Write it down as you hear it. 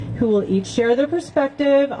who will each share their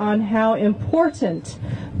perspective on how important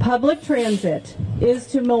public transit is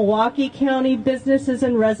to Milwaukee County businesses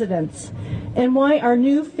and residents, and why our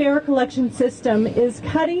new fare collection system is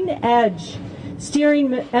cutting edge, steering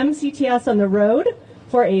MCTS on the road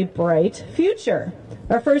for a bright future.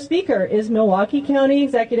 Our first speaker is Milwaukee County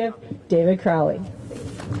Executive David Crowley.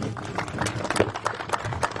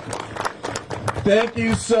 Thank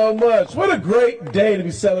you so much. What a great day to be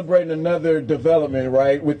celebrating another development,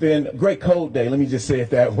 right? Great code day, let me just say it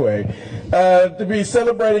that way. To be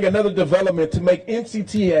celebrating another development to make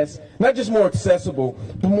MCTS not just more accessible,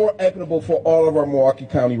 but more equitable for all of our Milwaukee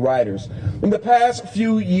County riders. In the past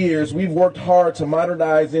few years, we've worked hard to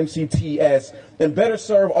modernize MCTS and better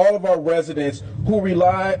serve all of our residents who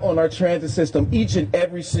rely on our transit system each and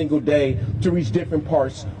every single day to reach different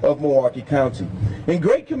parts of Milwaukee County. And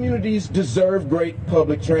great communities deserve great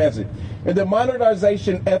public transit. And the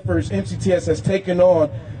modernization efforts MCTS has taken on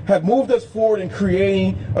have moved us forward in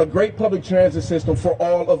creating a great public transit system for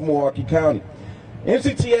all of Milwaukee County.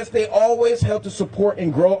 MCTS, they always help to support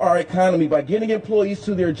and grow our economy by getting employees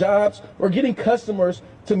to their jobs or getting customers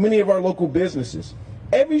to many of our local businesses.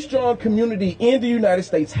 Every strong community in the United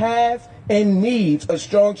States has and needs a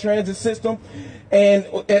strong transit system. And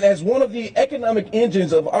as one of the economic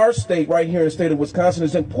engines of our state right here in the state of Wisconsin,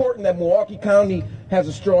 it's important that Milwaukee County has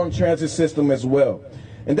a strong transit system as well.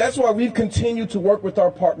 And that's why we've continued to work with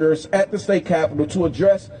our partners at the state capitol to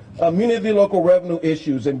address many of the local revenue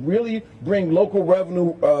issues and really bring local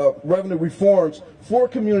revenue reforms for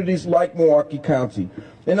communities like Milwaukee County.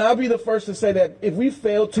 And I'll be the first to say that if we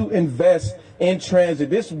fail to invest in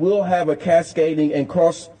transit, this will have a cascading and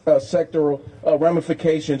cross-sectoral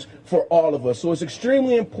ramifications for all of us. So it's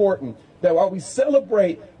extremely important that while we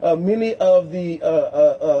celebrate many of the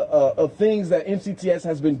things that MCTS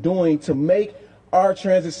has been doing to make our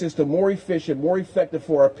transit system more efficient, more effective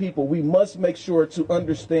for our people, we must make sure to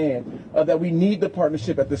understand that we need the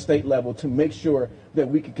partnership at the state level to make sure that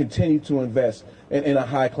we can continue to invest in a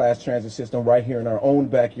high-class transit system right here in our own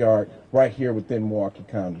backyard, right here within Milwaukee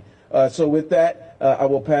County. So with that, I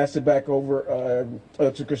will pass it back over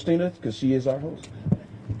to Christina, because she is our host.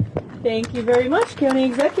 Thank you very much, County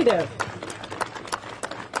Executive.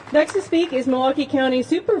 Next to speak is Milwaukee County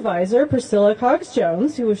Supervisor Priscilla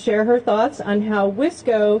Cox-Jones, who will share her thoughts on how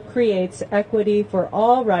WisGo creates equity for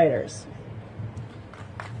all riders.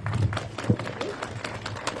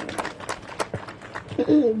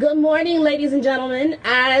 Good morning, ladies and gentlemen.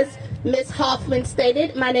 As Ms. Hoffman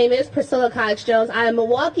stated, my name is Priscilla Cox-Jones. I am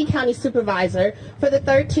Milwaukee County Supervisor for the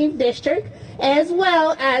 13th District, as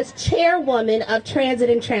well as Chairwoman of Transit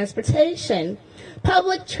and Transportation.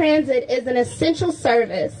 Public transit is an essential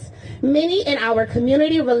service. Many in our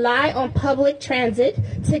community rely on public transit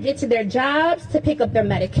to get to their jobs, to pick up their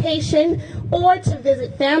medication, or to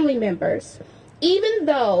visit family members. Even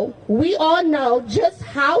though we all know just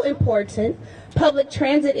how important public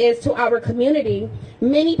transit is to our community,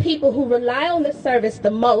 many people who rely on the service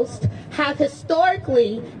the most have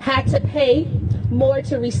historically had to pay more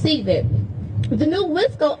to receive it. The new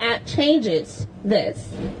WisGo app changes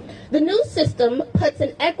this. The new system puts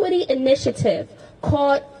an equity initiative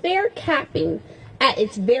called fare capping at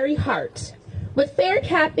its very heart. With fare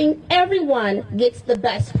capping, everyone gets the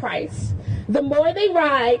best price. The more they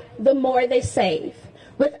ride, the more they save,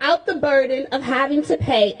 without the burden of having to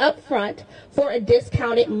pay upfront for a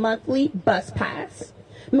discounted monthly bus pass.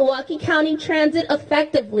 Milwaukee County Transit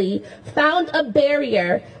effectively found a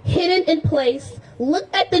barrier hidden in place,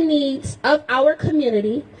 looked at the needs of our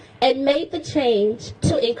community, and made the change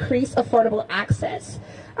to increase affordable access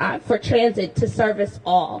for transit to service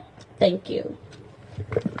all. Thank you.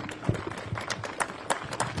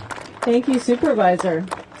 Thank you, Supervisor.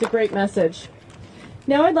 It's a great message.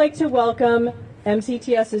 Now I'd like to welcome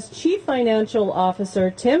MCTS's Chief Financial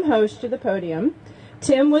Officer, Tim Hosch, to the podium.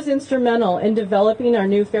 Tim was instrumental in developing our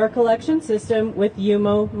new fare collection system with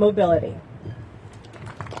UMO Mobility.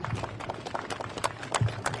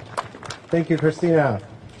 Thank you, Christina.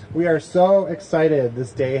 We are so excited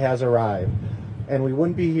this day has arrived, and we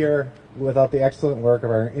wouldn't be here without the excellent work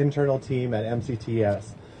of our internal team at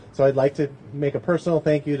MCTS. So I'd like to make a personal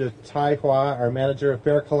thank you to Tai Hua, our Manager of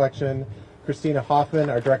Fare Collection, Christina Hoffman,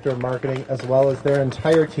 our Director of Marketing, as well as their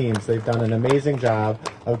entire teams. They've done an amazing job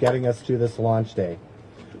of getting us to this launch day.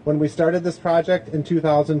 When we started this project in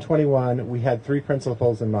 2021, we had three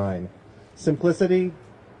principles in mind: simplicity,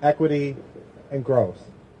 equity, and growth.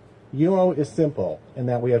 UMO is simple in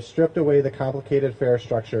that we have stripped away the complicated fare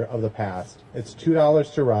structure of the past. It's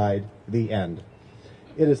 $2 to ride, the end.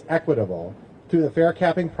 It is equitable. Through the fare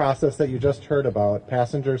capping process that you just heard about,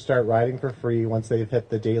 passengers start riding for free once they've hit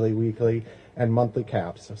the daily, weekly, and monthly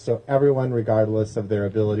caps, so everyone, regardless of their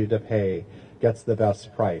ability to pay, gets the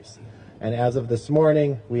best price. And as of this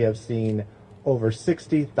morning, we have seen over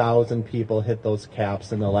 60,000 people hit those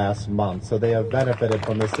caps in the last month, so they have benefited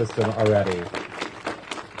from the system already.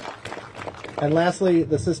 And lastly,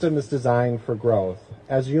 the system is designed for growth.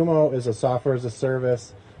 As UMO is a software as a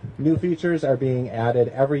service, new features are being added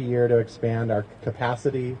every year to expand our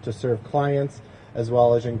capacity to serve clients as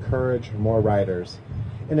well as encourage more riders.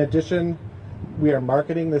 In addition, we are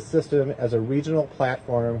marketing this system as a regional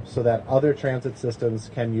platform so that other transit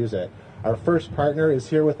systems can use it. Our first partner is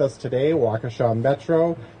here with us today, Waukesha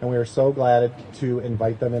Metro, and we are so glad to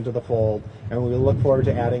invite them into the fold, and we look forward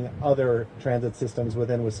to adding other transit systems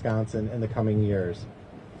within Wisconsin in the coming years.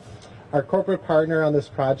 Our corporate partner on this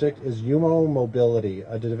project is UMO Mobility,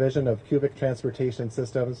 a division of Cubic Transportation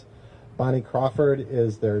Systems. Bonnie Crawford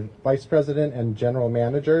is their vice president and general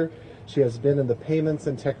manager. She has been in the payments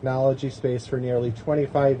and technology space for nearly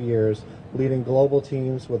 25 years, leading global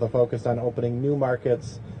teams with a focus on opening new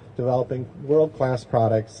markets, developing world-class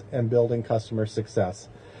products, and building customer success.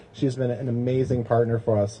 She's been an amazing partner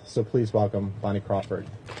for us, so please welcome Bonnie Crawford.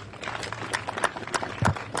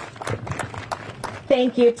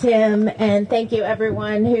 Thank you, Tim, and thank you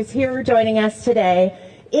everyone who's here joining us today.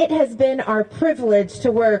 It has been our privilege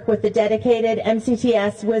to work with the dedicated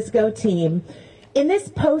MCTS WisGo team. In this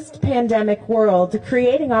post-pandemic world,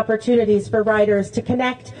 creating opportunities for riders to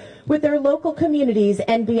connect with their local communities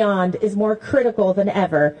and beyond is more critical than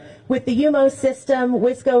ever. With the UMO system,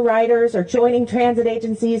 WisGo riders are joining transit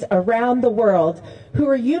agencies around the world who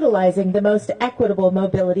are utilizing the most equitable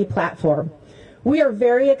mobility platform. We are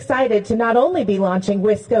very excited to not only be launching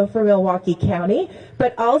WisGo for Milwaukee County,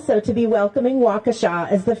 but also to be welcoming Waukesha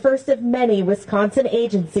as the first of many Wisconsin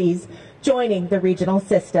agencies joining the regional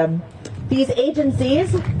system. These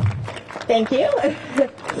agencies, thank you.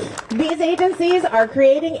 These agencies are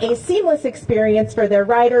creating a seamless experience for their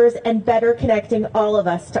riders and better connecting all of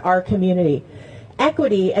us to our community.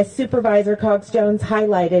 Equity, as Supervisor Cox-Jones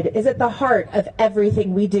highlighted, is at the heart of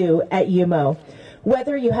everything we do at UMO.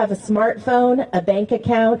 Whether you have a smartphone, a bank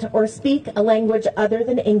account, or speak a language other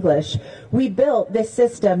than English, we built this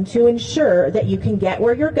system to ensure that you can get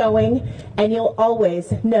where you're going and you'll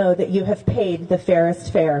always know that you have paid the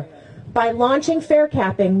fairest fare. By launching fare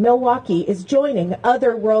capping, Milwaukee is joining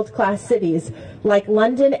other world-class cities like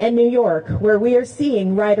London and New York, where we are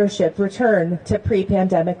seeing ridership return to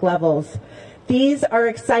pre-pandemic levels. These are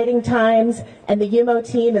exciting times, and the UMO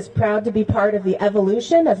team is proud to be part of the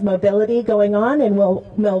evolution of mobility going on in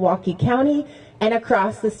Milwaukee County and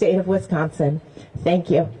across the state of Wisconsin. Thank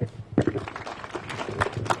you.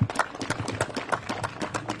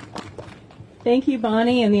 Thank you,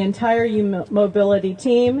 Bonnie, and the entire mobility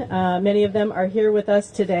team. Many of them are here with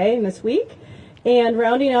us today and this week. And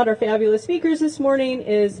rounding out our fabulous speakers this morning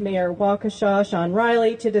is Mayor Waukesha, Sean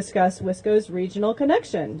Riley, to discuss WisGo's regional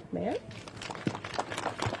connection. Mayor?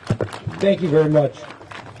 Thank you very much.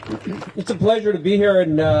 It's a pleasure to be here,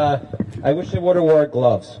 and I wish I would have worn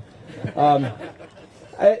gloves.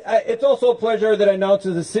 It's also a pleasure that I announce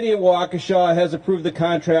that the City of Waukesha has approved the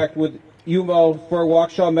contract with UMO for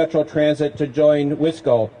Waukesha Metro Transit to join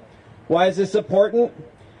WisGo. Why is this important?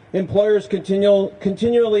 Employers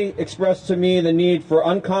continually express to me the need for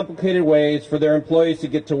uncomplicated ways for their employees to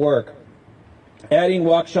get to work. Adding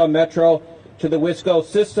Waukesha Metro to the WisGo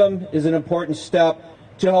system is an important step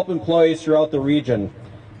to help employees throughout the region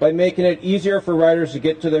by making it easier for riders to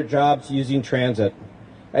get to their jobs using transit.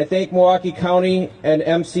 I thank Milwaukee County and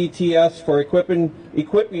MCTS for equipping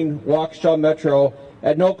Waukesha Metro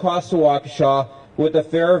at no cost to Waukesha with the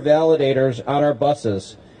fare validators on our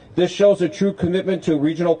buses. This shows a true commitment to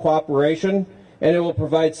regional cooperation, and it will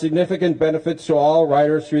provide significant benefits to all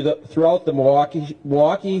riders throughout the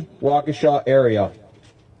Milwaukee-Waukesha area.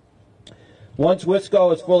 Once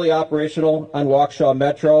WisGo is fully operational on Waukesha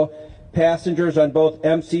Metro, passengers on both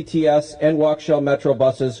MCTS and Waukesha Metro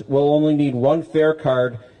buses will only need one fare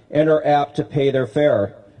card and our app to pay their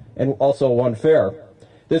fare, and also one fare.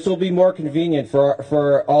 This will be more convenient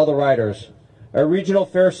for all the riders. Our regional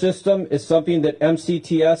fare system is something that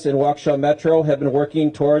MCTS and Waukesha Metro have been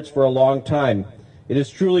working towards for a long time. It is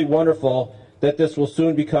truly wonderful that this will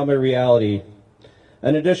soon become a reality.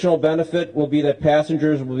 An additional benefit will be that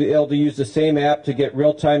passengers will be able to use the same app to get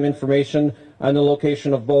real-time information on the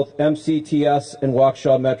location of both MCTS and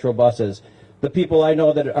Waukesha Metro buses. The people I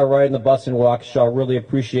know that are riding the bus in Waukesha really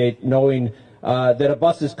appreciate knowing that a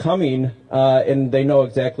bus is coming and they know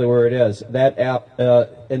exactly where it is. That app,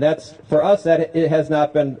 and that's, for us, that it has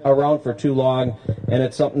not been around for too long, and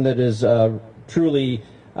it's something that is truly,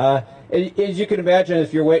 and As you can imagine,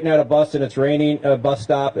 if you're waiting at a bus and it's raining, a bus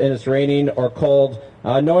stop and it's raining or cold,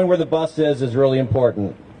 knowing where the bus is really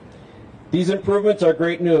important. These improvements are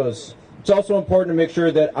great news. It's also important to make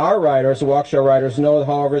sure that our riders, the Waukesha riders, know,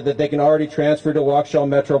 however, that they can already transfer to Waukesha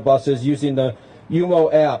Metro buses using the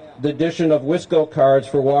UMO app. The addition of WisGo cards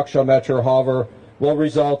for Waukesha Metro, however, will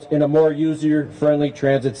result in a more user-friendly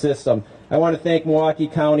transit system. I want to thank Milwaukee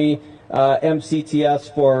County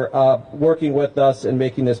MCTS for working with us and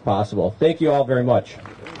making this possible. Thank you all very much.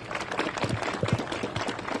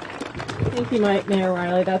 Thank you, Mayor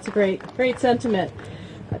Riley. That's a great sentiment.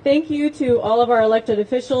 Thank you to all of our elected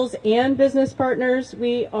officials and business partners.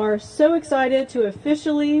 We are so excited to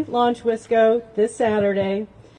officially launch WisGo this Saturday.